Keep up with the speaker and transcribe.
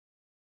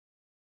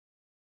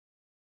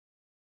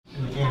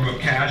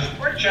cash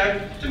or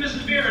check to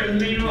Mrs. Beer in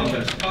the main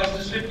office. Cost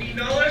is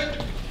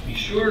 $15. Be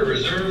sure to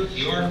reserve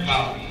your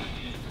copy.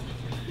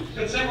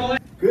 Got several.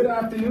 Good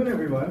afternoon,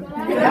 everyone.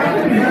 Good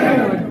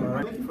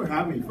afternoon. Thank you for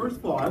having me. First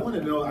of all, I want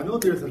to know, I know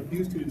there's a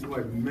few students who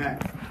I've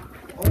met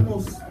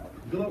almost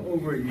a little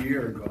over a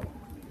year ago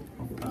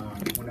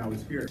when I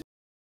was here.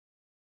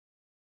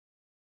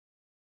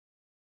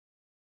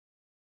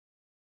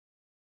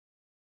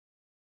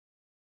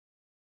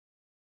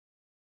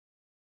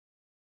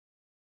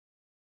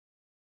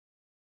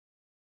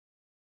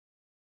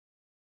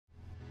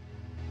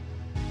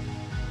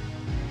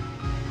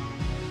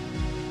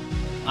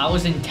 I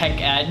was in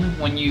tech ed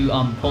when you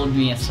pulled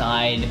me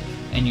aside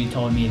and you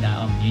told me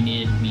that you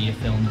needed me to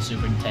film the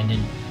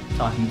superintendent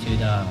talking to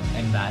the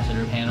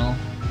ambassador panel,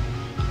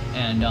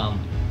 and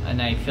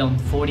I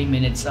filmed 40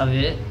 minutes of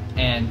it,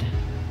 and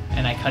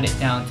I cut it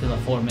down to the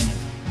 4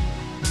 minutes.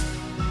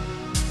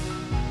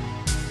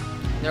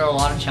 There are a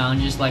lot of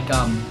challenges, like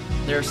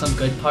there are some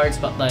good parts,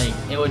 but like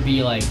it would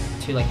be like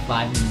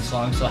 5 minutes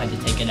long, so I had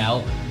to take it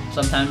out.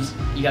 Sometimes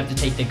you have to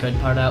take the good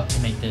part out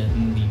to make the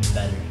movie even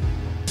better.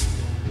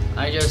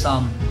 I just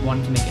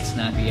wanted to make it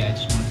snappy. I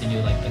just wanted to do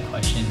like the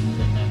questions,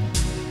 and then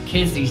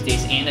kids these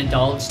days and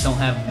adults don't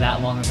have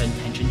that long of an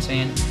attention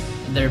span.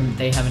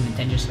 They have an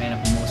attention span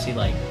of mostly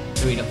like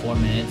 3 to 4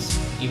 minutes,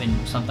 even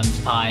sometimes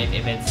 5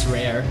 if it's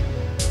rare.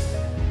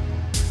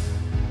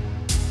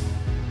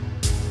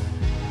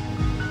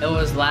 It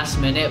was last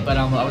minute, but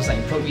I was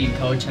like rookie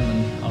coach, and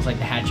then I was like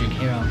the hat trick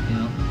hero, you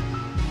know.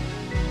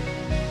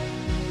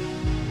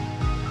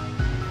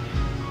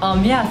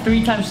 Yeah,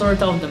 3-time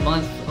Storyteller of the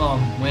Month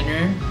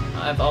winner.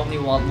 I've only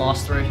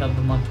lost Storyteller of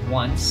the Month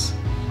once,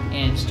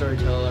 and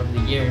Storyteller of the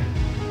Year.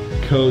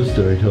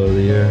 Co-Storyteller of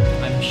the Year.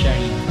 I'm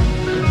sharing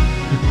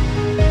it.